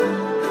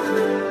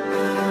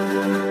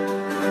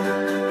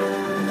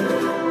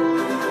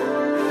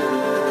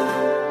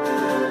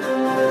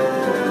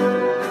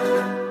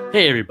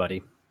Hey,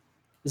 everybody.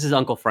 This is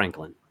Uncle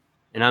Franklin,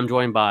 and I'm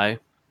joined by.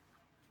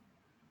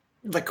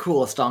 The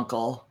coolest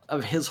uncle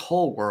of his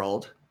whole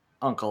world,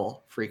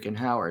 Uncle freaking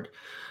Howard.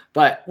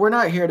 But we're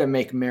not here to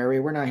make merry.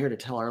 We're not here to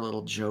tell our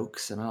little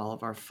jokes and all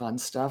of our fun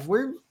stuff.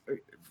 We're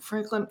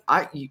Franklin.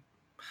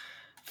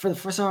 For the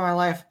first time in my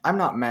life, I'm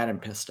not mad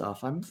and pissed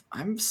off.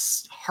 I'm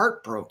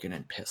heartbroken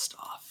and pissed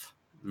off.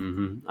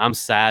 I'm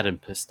sad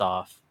and pissed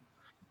off.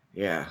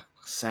 Yeah,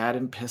 sad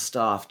and pissed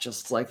off,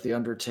 just like the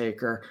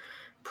Undertaker.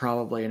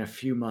 Probably in a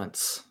few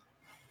months.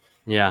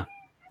 Yeah,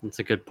 that's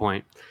a good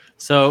point.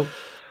 So,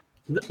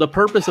 the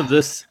purpose of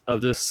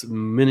this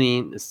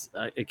mini,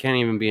 it can't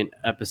even be an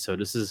episode.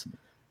 This is,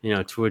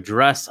 to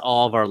address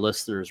all of our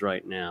listeners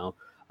right now.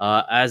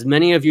 As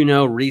many of you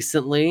know,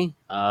 recently,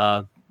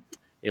 a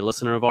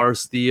listener of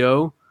ours,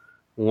 Theo,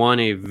 won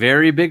a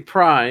very big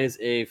prize,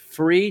 a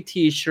free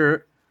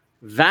T-shirt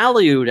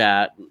valued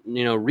at,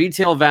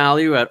 retail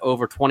value at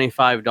over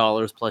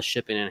 $25 plus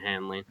shipping and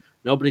handling.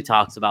 Nobody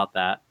talks about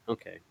that.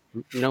 Okay.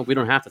 We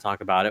don't have to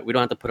talk about it. We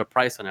don't have to put a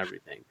price on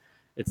everything.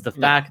 It's the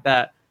fact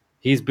that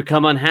he's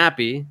become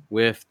unhappy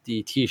with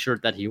the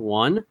T-shirt that he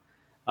won.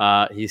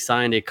 He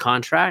signed a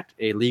contract,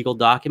 a legal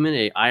document,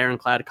 a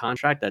ironclad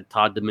contract that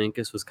Todd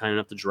Dominguez was kind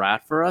enough to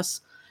draft for us.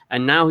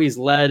 And now he's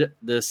led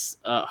this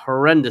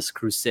horrendous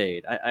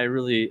crusade. I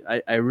really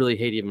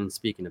hate even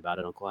speaking about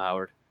it, Uncle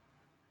Howard.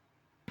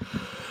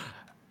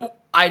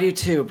 I do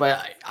too,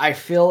 but I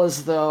feel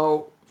as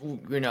though,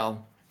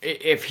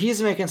 if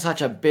he's making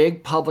such a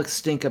big public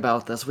stink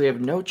about this, we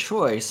have no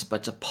choice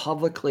but to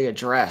publicly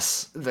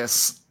address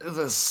this.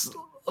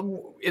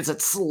 Is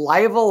it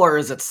libel or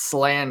is it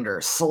slander?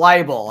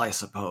 Libel, I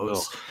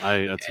suppose.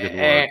 That's a good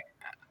word.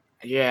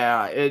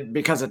 Yeah,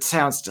 because it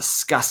sounds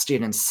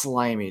disgusting and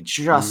slimy,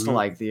 just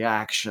like the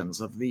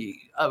actions of the.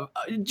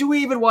 Do we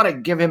even want to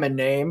give him a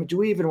name? Do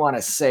we even want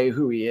to say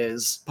who he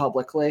is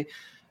publicly?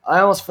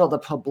 I almost feel the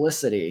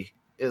publicity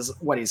is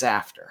what he's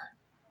after.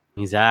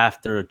 He's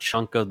after a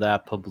chunk of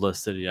that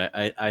publicity.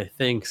 I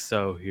think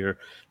so here.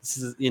 This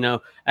is,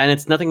 and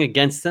it's nothing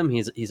against him.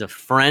 He's a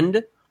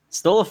friend,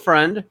 still a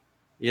friend,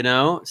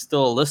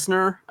 still a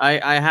listener.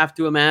 I have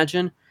to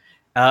imagine,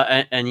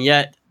 and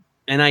yet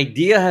an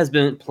idea has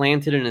been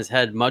planted in his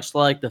head, much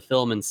like the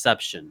film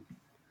Inception.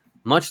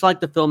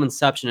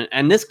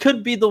 And this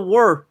could be the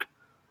work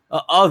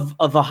of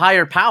a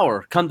higher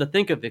power, come to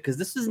think of it, because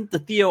this isn't the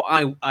Theo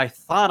I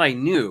thought I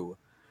knew.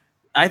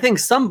 I think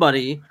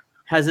somebody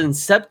has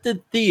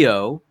incepted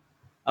Theo,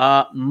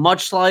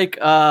 much like,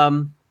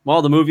 the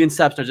movie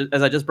Inception,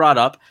 as I just brought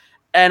up,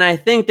 and I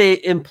think they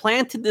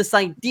implanted this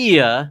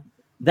idea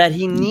that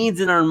he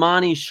needs an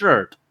Armani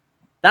shirt.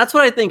 That's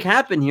what I think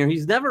happened here.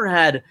 He's never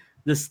had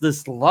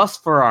this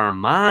lust for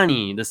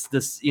Armani, this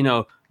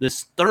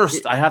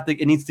thirst.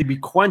 It needs to be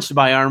quenched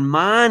by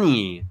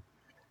Armani.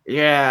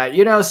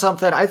 Yeah,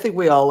 something. I think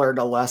we all learned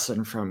a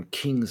lesson from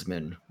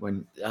Kingsman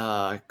when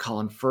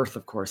Colin Firth,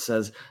 of course,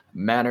 says,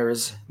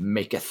 "Manners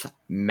maketh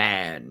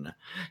man."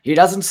 He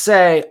doesn't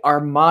say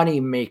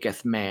Armani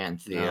maketh man,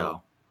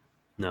 Theo.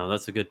 No,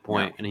 that's a good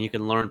point, and he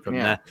can learn from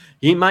that.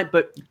 He might,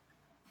 but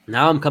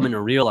now I'm coming to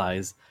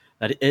realize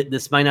that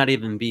this might not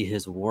even be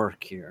his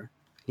work here.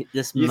 You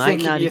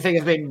think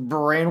it's been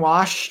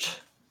brainwashed?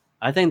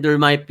 I think there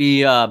might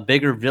be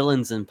bigger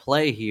villains in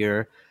play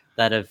here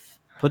that have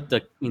put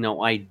the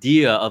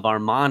idea of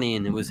Armani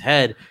in his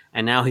head,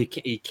 and now he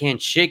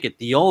can't shake it.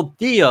 The old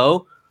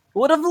Theo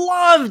would have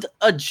loved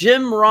a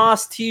Jim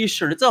Ross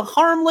T-shirt. It's a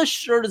harmless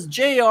shirt. It's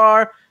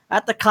JR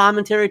at the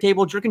commentary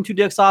table jerking two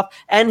dicks off,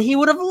 and he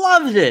would have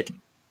loved it.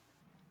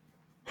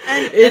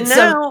 And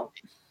now,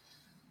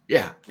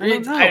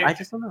 I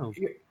just don't know.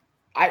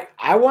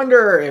 I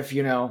wonder if,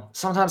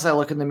 sometimes I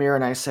look in the mirror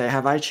and I say,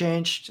 have I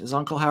changed? Is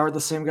Uncle Howard the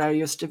same guy I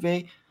used to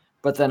be?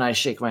 But then I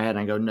shake my head and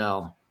I go,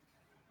 no,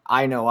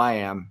 I know I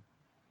am.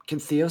 Can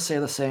Theo say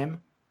the same?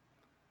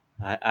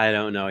 I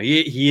don't know.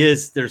 He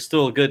is. There's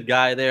still a good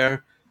guy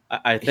there.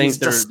 I think he's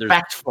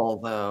disrespectful,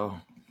 though.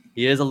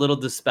 He is a little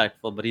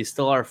disrespectful, but he's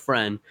still our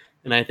friend.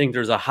 And I think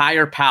there's a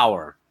higher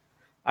power.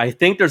 I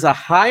think there's a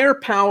higher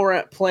power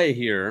at play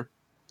here.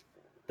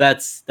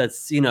 That's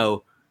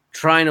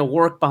trying to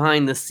work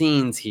behind the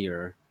scenes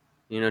here.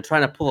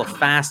 Trying to pull a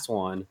fast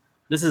one.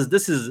 This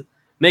is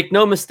make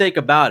no mistake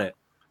about it.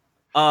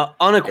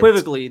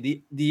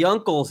 Unequivocally, the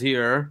uncles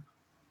here,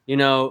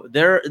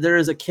 there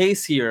is a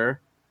case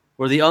here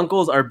where the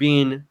uncles are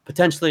being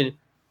potentially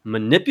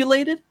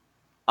manipulated.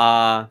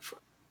 What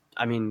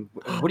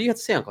do you have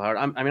to say, Uncle Howard?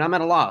 I'm at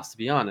a loss, to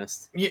be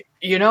honest.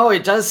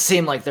 It does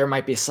seem like there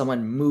might be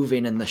someone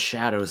moving in the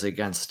shadows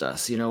against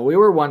us. We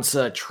were once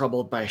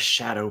troubled by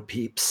shadow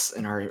peeps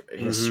in our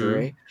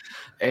history.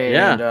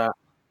 And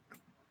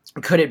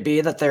could it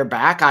be that they're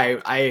back?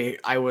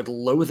 I would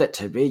loathe it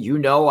to be.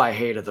 I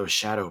hated those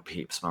shadow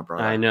peeps, my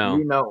brother. I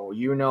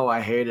know.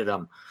 I hated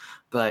them.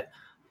 But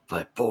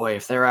boy,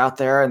 if they're out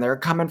there and they're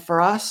coming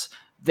for us,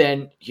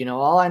 then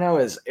all I know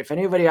is if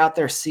anybody out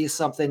there sees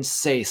something,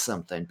 say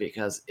something,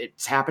 because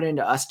it's happening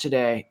to us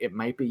today. It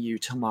might be you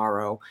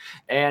tomorrow.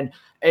 And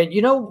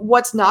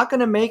what's not going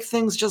to make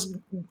things just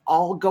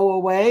all go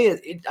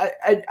away?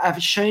 A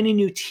shiny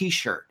new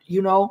T-shirt.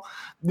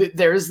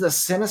 There's the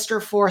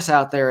sinister force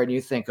out there, and you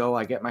think, oh,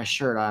 I get my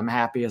shirt, I'm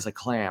happy as a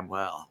clam.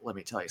 Well, let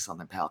me tell you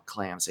something, pal.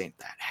 Clams ain't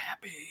that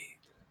happy.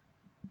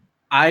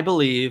 I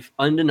believe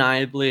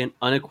undeniably and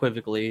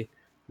unequivocally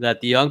that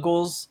the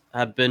uncles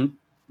have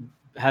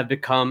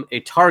become a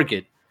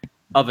target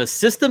of a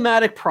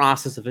systematic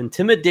process of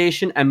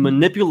intimidation and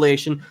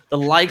manipulation, the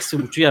likes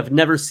of which we have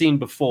never seen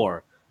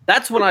before.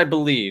 That's what I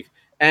believe.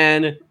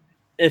 And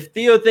if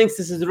Theo thinks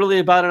this is really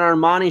about an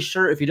Armani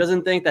shirt, if he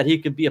doesn't think that he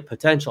could be a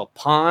potential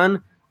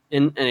pawn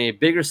in a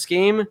bigger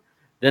scheme,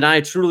 then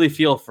I truly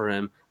feel for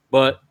him.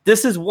 But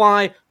this is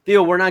why,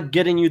 Theo, we're not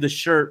getting you the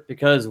shirt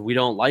because we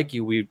don't like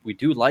you. We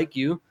do like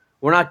you.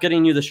 We're not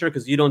getting you the shirt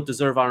because you don't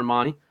deserve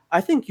Armani. I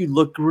think you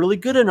look really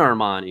good in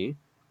Armani.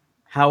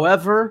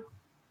 However,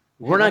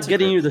 we're not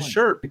getting you the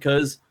shirt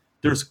because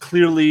there's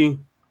clearly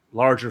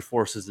larger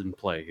forces in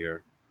play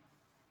here.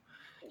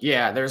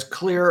 Yeah, there's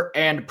clear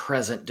and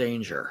present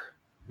danger.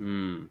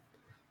 I'm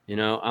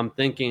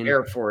thinking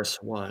Air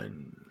Force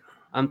One.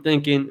 I'm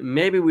thinking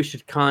maybe we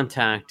should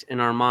contact an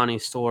Armani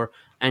store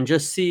and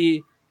just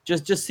see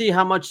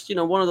how much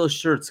one of those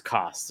shirts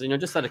costs.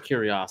 Just out of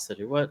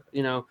curiosity. What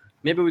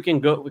maybe we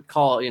can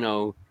call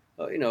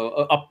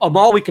a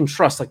mall we can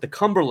trust, like the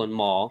Cumberland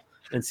Mall,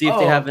 and see if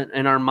they have an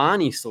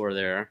Armani store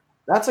there.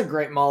 That's a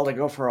great mall to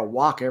go for a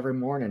walk every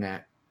morning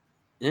at.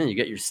 Yeah, you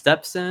get your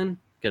steps in,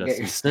 get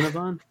some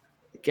Cinnabon.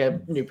 Get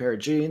a new pair of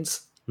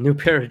jeans. New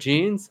pair of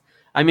jeans?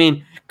 I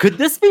mean, could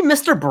this be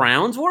Mr.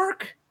 Brown's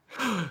work?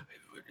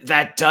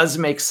 That does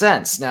make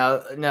sense.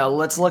 Now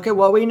let's look at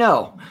what we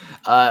know.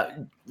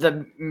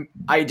 The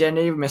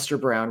identity of Mr.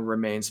 Brown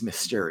remains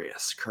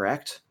mysterious,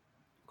 correct?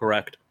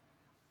 Correct.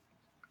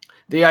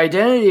 The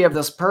identity of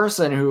this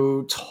person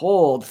who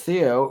told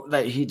Theo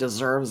that he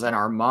deserves an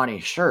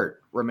Armani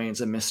shirt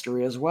remains a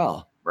mystery as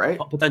well, right?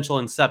 Potential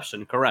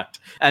inception, correct.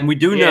 And we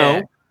do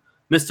know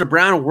Mr.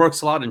 Brown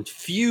works a lot in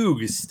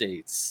fugue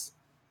states.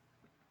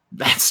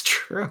 That's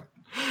true.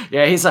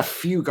 Yeah, he's a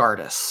fugue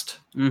artist.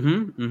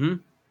 It's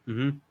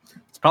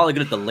probably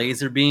good at the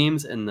laser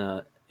beams and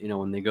the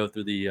when they go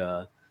through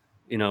the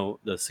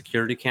the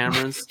security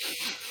cameras.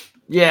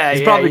 Yeah,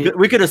 he's probably good.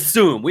 We can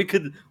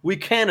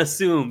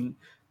assume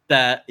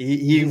that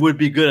he would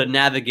be good at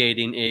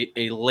navigating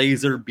a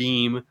laser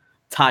beam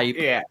type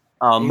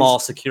mall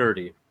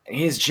security.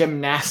 He's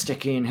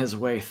gymnasticking his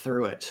way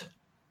through it.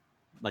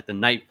 Like the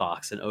Night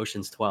Fox in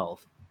Ocean's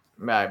 12.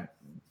 I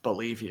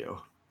believe you.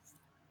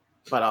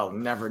 But I'll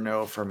never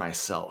know for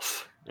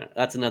myself.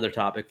 That's another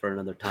topic for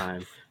another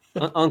time.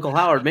 Uncle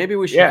Howard, maybe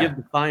we should give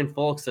the fine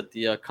folks at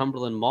the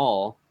Cumberland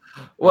Mall.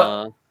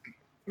 Well,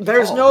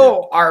 there's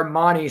no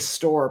Armani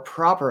store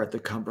proper at the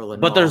Cumberland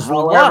Mall. But there's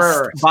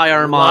Lust by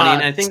Armani,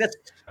 and I think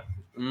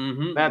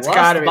that's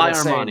got to be the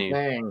same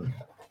thing.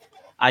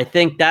 I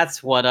think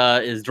that's what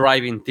is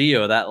driving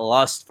Theo, that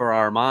lust for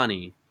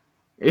Armani.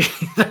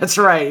 That's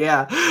right.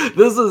 Yeah,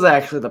 this is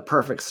actually the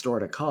perfect store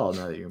to call.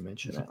 Now that you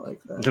mention it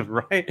like that,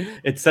 right?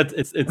 It's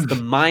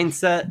the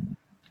mindset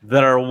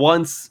that our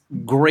once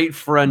great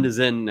friend is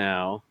in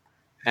now,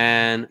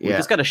 and we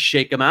just got to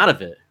shake him out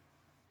of it.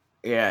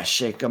 Yeah,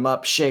 shake him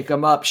up, shake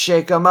him up,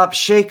 shake him up,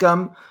 shake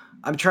him.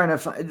 I'm trying to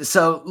find.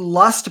 So,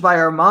 Lust by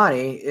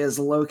Armani is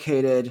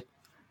located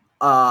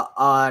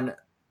on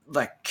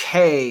the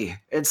K.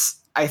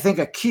 It's, I think,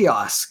 a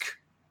kiosk.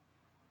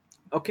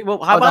 Okay,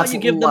 well, how about you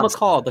give them a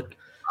call?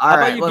 All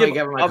right, let me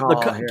give them a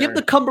call. Give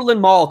the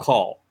Cumberland Mall a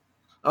call.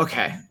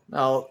 Okay,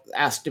 I'll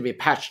ask to be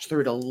patched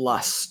through to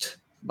Lust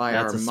by Armani.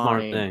 That's a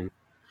smart thing.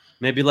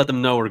 Maybe let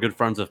them know we're good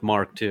friends with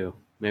Mark too.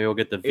 Maybe we'll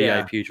get the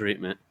VIP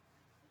treatment.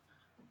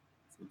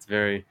 It's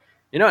very,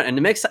 and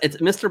it's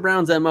Mr.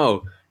 Brown's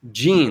MO.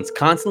 Jeans,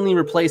 constantly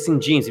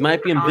replacing jeans. He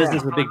might be in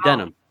business with Big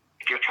Denim.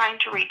 If you're trying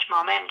to reach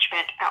mall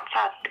management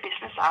outside the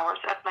business hours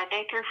of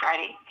Monday through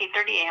Friday,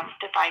 8:30 a.m.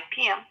 to 5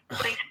 p.m.,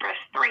 please press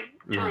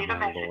 3 to leave a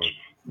message.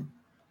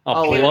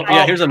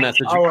 Here's a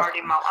message.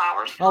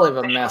 I'll leave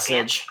a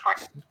message.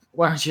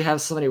 Why don't you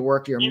have somebody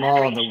work your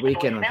mall on the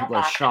weekend when people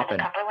are shopping?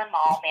 Cumberland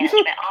Mall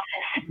Management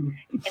Office.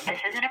 If this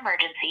is an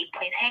emergency,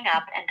 please hang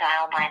up and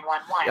dial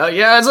 911. Oh,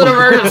 yeah, it's an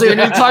emergency. You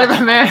need to talk to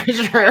the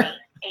manager. 8:30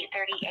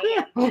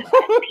 a.m. to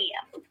 5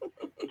 p.m.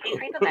 Please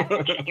leave a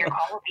message and your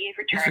call will be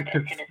returned as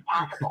soon as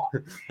possible.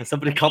 Has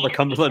somebody called the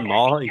Cumberland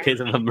Mall in case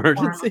of an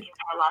emergency?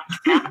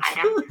 Please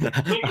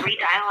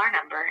redial our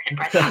number and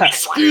press option 1.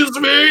 Excuse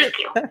me.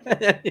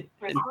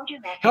 Thank you.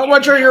 How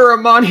much are your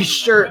Armani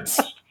shirts?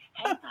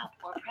 Hang up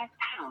or press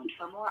pound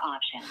for more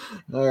options.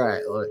 All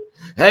right. Look.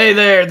 Hey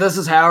there, this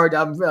is Howard.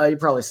 You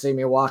probably see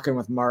me walking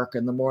with Mark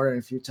in the morning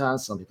a few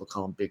times. Some people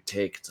call him Big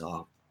Take. It's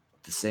all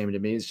the same to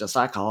me. It's just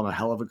I call him a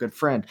hell of a good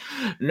friend.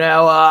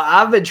 Now,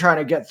 I've been trying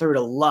to get through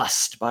to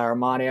Lust by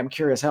Armani. I'm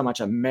curious how much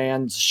a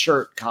man's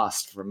shirt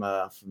cost from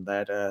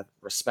that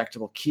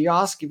respectable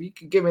kiosk. If you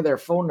could give me their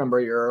phone number,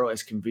 you're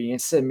always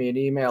convenient. Send me an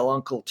email,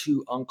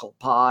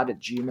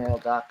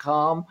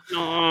 uncle2unclepod@gmail.com.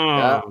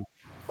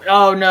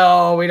 Oh,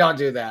 no, we don't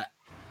do that.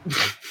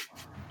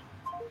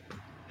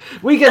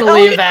 We can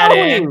leave that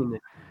in.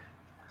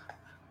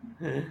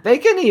 They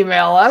can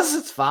email us.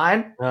 It's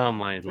fine. Oh,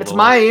 my Lord. It's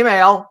my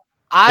email.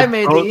 I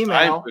made the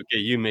email. Okay,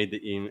 you made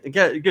the email.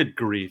 Good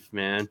grief,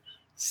 man.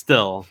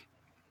 Still.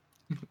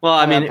 Well,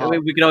 I mean,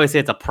 we could always say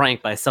it's a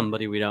prank by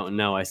somebody we don't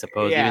know, I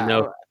suppose. Yeah. Even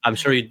though I'm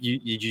sure you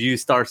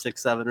use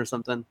 *67 or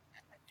something.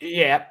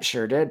 Yeah,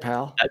 sure did,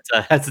 pal.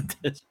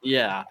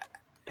 Yeah.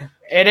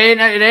 It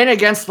ain't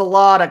against the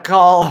law to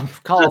call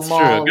That's them all true.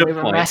 and Good leave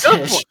a point.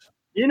 message.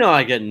 You know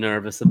I get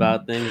nervous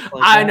about things.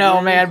 Like I that,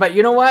 know, man, but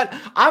you know what?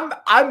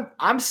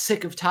 I'm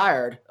sick of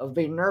tired of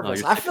being nervous.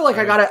 you're I sick feel of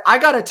like I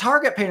got a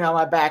target painted on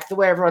my back the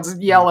way everyone's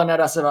yelling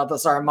at us about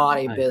this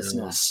Armani I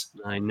business.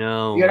 I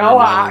know. You know,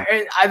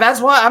 I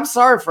that's why I'm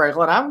sorry,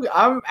 Franklin.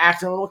 I'm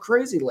acting a little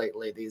crazy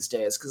lately these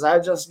days because I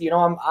just,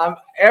 I'm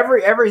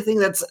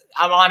everything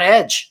I'm on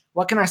edge.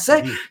 What can I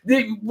say?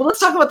 Well, let's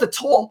talk about the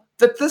toll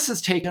that this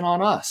has taken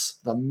on us,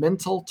 the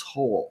mental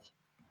toll.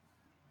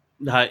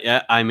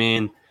 Yeah, I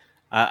mean,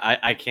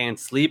 I can't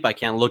sleep. I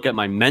can't look at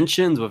my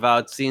mentions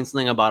without seeing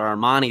something about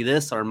Armani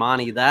this,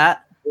 Armani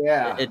that.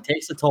 Yeah. It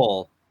takes a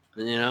toll,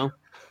 you know?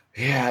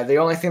 Yeah, the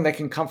only thing that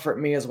can comfort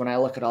me is when I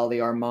look at all the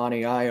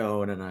Armani I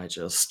own and I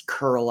just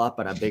curl up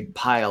in a big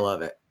pile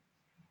of it.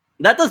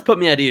 That does put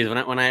me at ease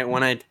when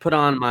I put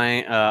on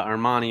my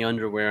Armani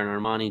underwear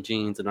and Armani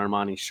jeans and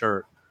Armani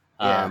shirt.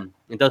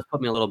 It does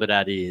put me a little bit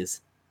at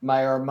ease.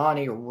 My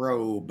Armani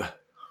robe.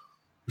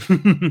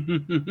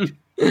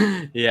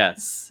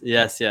 Yes. It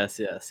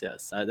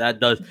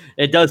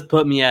does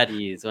put me at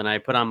ease when I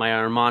put on my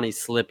Armani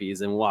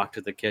slippies and walk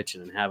to the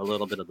kitchen and have a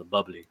little bit of the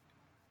bubbly.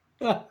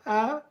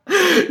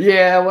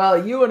 Yeah,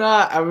 well, you and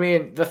I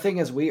mean, the thing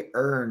is, we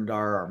earned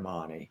our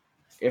Armani.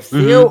 If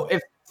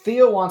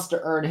Theo wants to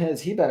earn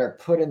his, he better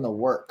put in the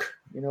work.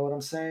 You know what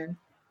I'm saying?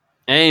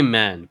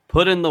 Amen.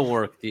 Put in the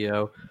work,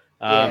 Theo.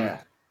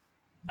 Yeah.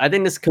 I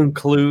think this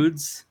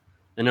concludes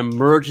an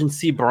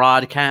emergency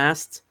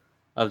broadcast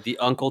of the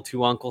Uncle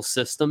to Uncle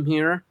system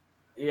here.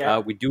 Yeah.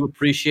 We do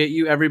appreciate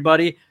you,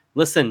 everybody.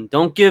 Listen,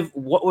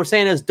 what we're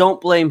saying is don't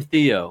blame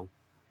Theo.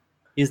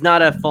 He's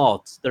not at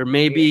fault. There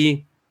may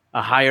be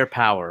a higher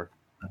power.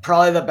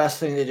 Probably the best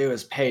thing to do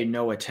is pay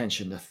no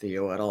attention to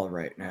Theo at all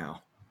right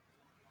now.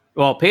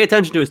 Well, pay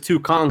attention to his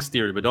two Kongs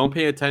theory, but don't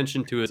pay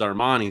attention to his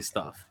Armani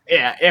stuff.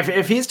 Yeah,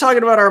 if he's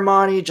talking about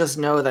Armani, just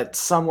know that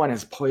someone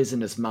has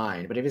poisoned his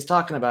mind. But if he's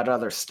talking about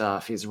other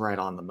stuff, he's right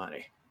on the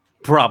money.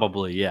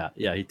 Probably, yeah.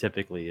 Yeah, he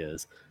typically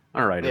is.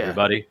 All right,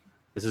 everybody.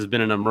 This has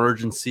been an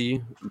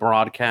emergency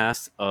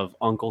broadcast of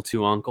Uncle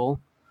to Uncle.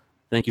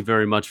 Thank you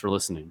very much for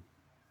listening.